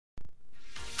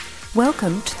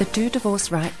Welcome to the Do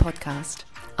Divorce Right podcast.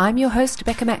 I'm your host,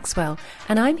 Becca Maxwell,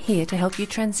 and I'm here to help you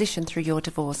transition through your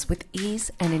divorce with ease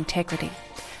and integrity,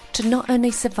 to not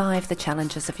only survive the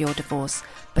challenges of your divorce,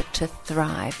 but to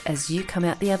thrive as you come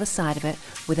out the other side of it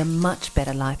with a much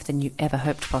better life than you ever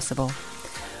hoped possible.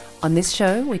 On this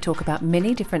show, we talk about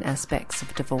many different aspects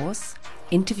of divorce,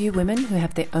 interview women who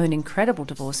have their own incredible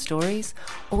divorce stories,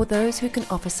 or those who can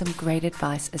offer some great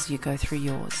advice as you go through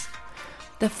yours.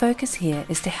 The focus here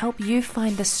is to help you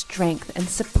find the strength and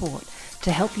support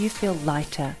to help you feel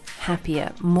lighter,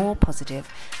 happier, more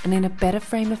positive, and in a better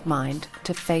frame of mind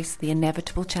to face the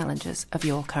inevitable challenges of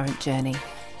your current journey.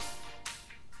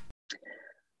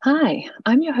 Hi,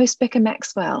 I'm your host, Becca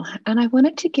Maxwell, and I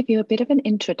wanted to give you a bit of an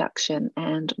introduction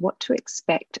and what to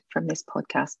expect from this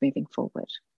podcast moving forward.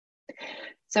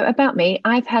 So about me,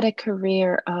 I've had a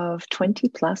career of 20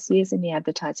 plus years in the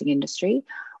advertising industry,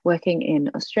 working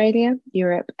in Australia,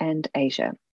 Europe, and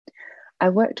Asia. I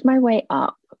worked my way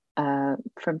up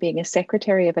from being a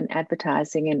secretary of an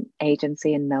advertising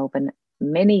agency in Melbourne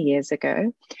many years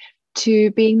ago to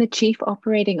being the chief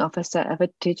operating officer of a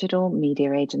digital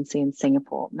media agency in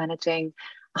Singapore, managing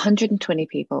 120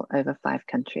 people over 5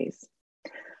 countries.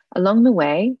 Along the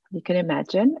way, you can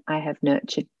imagine, I have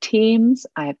nurtured teams,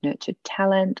 I have nurtured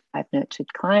talent, I've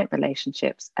nurtured client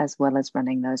relationships, as well as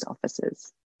running those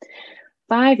offices.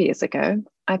 5 years ago,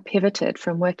 I pivoted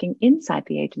from working inside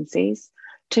the agencies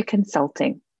to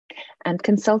consulting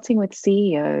with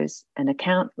CEOs and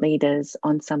account leaders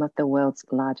on some of the world's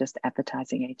largest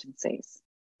advertising agencies.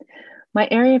 My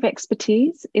area of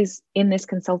expertise is in this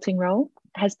consulting role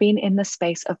has been in the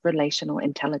space of relational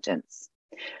intelligence.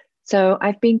 So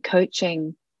I've been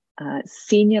coaching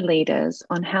senior leaders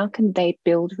on how can they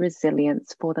build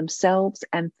resilience for themselves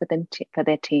and for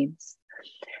their teams.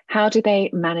 How do they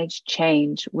manage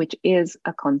change, which is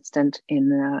a constant in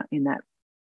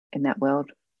that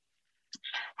world?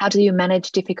 How do you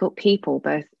manage difficult people,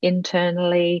 both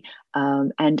internally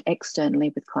and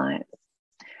externally with clients?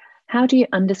 How do you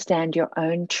understand your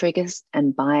own triggers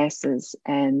and biases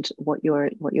and what you're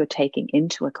taking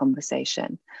into a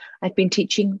conversation? I've been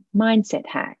teaching mindset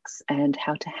hacks and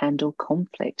how to handle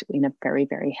conflict in a very,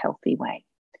 very healthy way.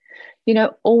 You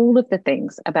know, all of the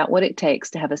things about what it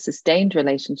takes to have a sustained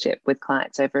relationship with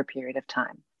clients over a period of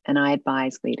time. And I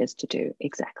advise leaders to do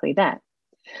exactly that.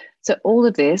 So all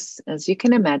of this, as you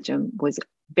can imagine, was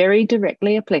very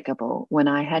directly applicable when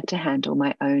I had to handle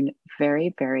my own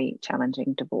very, very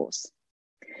challenging divorce.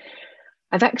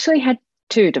 I've actually had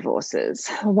 2 divorces.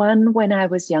 One when I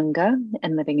was younger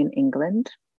and living in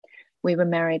England. We were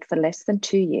married for less than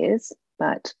 2 years,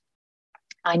 but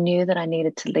I knew that I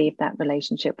needed to leave that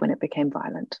relationship when it became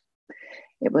violent.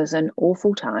 It was an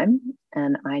awful time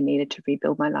and I needed to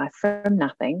rebuild my life from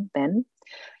nothing then.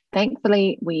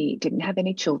 Thankfully, we didn't have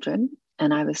any children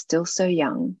and I was still so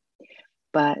young,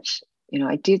 but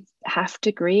I did have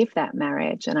to grieve that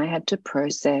marriage and I had to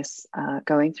process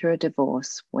going through a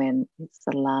divorce when it's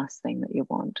the last thing that you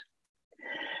want.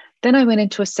 Then I went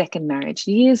into a second marriage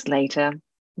years later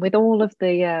with all of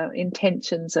the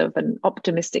intentions of an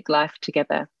optimistic life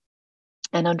together.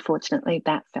 And unfortunately,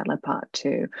 that fell apart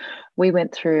too. We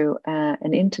went through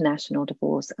an international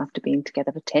divorce after being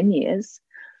together for 10 years.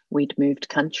 We'd moved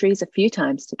countries a few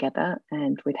times together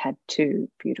and we'd had 2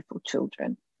 beautiful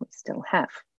children. We still have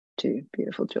 2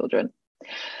 beautiful children.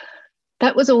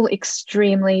 That was all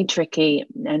extremely tricky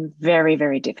and very,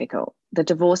 very difficult. The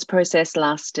divorce process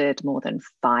lasted more than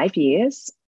 5 years.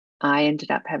 I ended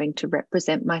up having to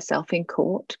represent myself in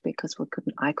court because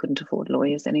I couldn't afford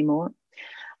lawyers anymore.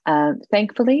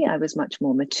 Thankfully, I was much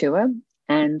more mature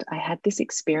and I had this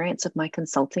experience of my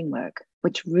consulting work,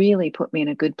 which really put me in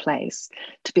a good place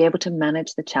to be able to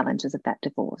manage the challenges of that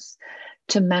divorce,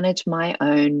 to manage my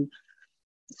own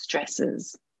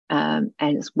stresses, and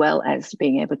as well as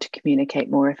being able to communicate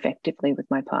more effectively with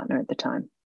my partner at the time,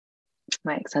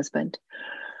 my ex-husband.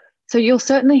 So you'll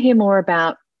certainly hear more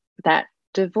about that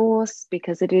divorce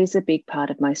because it is a big part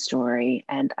of my story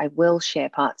and I will share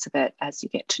parts of it as you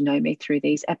get to know me through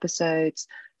these episodes,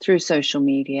 through social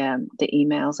media, the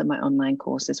emails and my online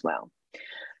course as well.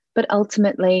 But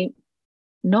ultimately,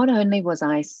 not only was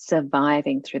I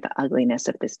surviving through the ugliness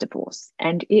of this divorce,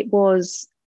 and it was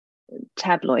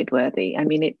tabloid worthy. I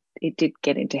mean, it did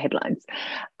get into headlines.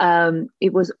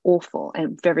 It was awful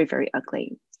and very, very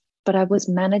ugly, but I was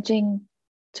managing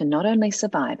to not only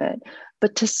survive it,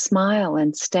 but to smile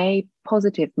and stay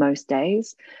positive most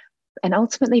days and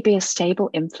ultimately be a stable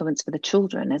influence for the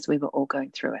children as we were all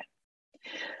going through it.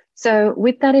 So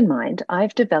with that in mind,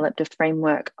 I've developed a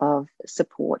framework of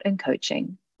support and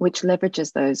coaching, which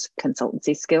leverages those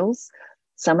consultancy skills,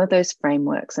 some of those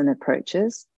frameworks and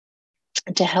approaches,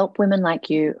 to help women like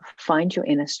you find your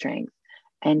inner strength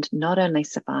and not only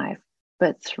survive,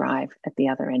 but thrive at the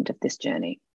other end of this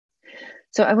journey.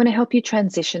 So I want to help you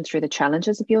transition through the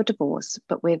challenges of your divorce,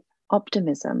 but with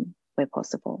optimism where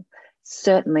possible,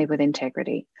 certainly with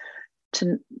integrity,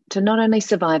 to not only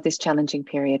survive this challenging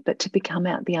period, but to become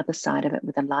out the other side of it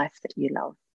with a life that you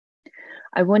love.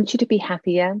 I want you to be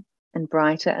happier and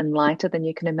brighter and lighter than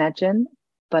you can imagine,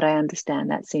 but I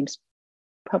understand that seems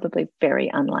probably very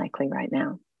unlikely right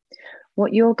now.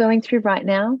 What you're going through right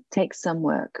now takes some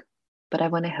work, but I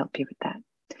want to help you with that.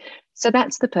 So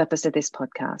that's the purpose of this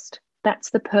podcast.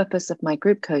 That's the purpose of my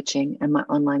group coaching and my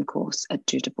online course at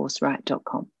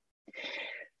dodivorceright.com.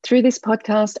 Through this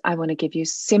podcast, I want to give you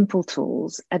simple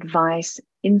tools, advice,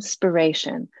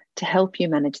 inspiration to help you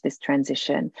manage this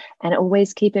transition, and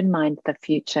always keep in mind the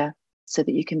future so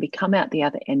that you can come out the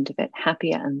other end of it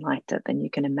happier and lighter than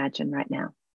you can imagine right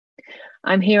now.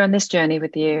 I'm here on this journey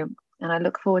with you, and I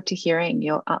look forward to hearing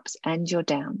your ups and your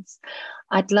downs.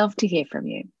 I'd love to hear from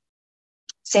you.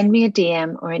 Send me a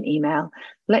DM or an email.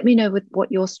 Let me know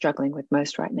what you're struggling with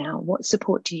most right now. What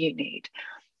support do you need?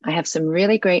 I have some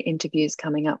really great interviews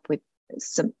coming up with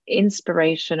some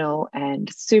inspirational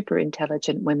and super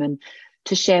intelligent women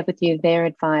to share with you their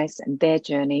advice and their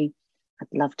journey.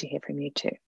 I'd love to hear from you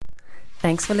too.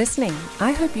 Thanks for listening.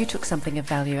 I hope you took something of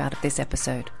value out of this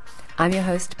episode. I'm your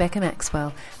host, Becca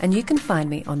Maxwell, and you can find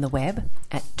me on the web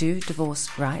at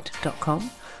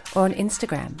dodivorceright.com or on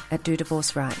Instagram at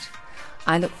dodivorceright.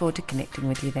 I look forward to connecting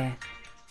with you there.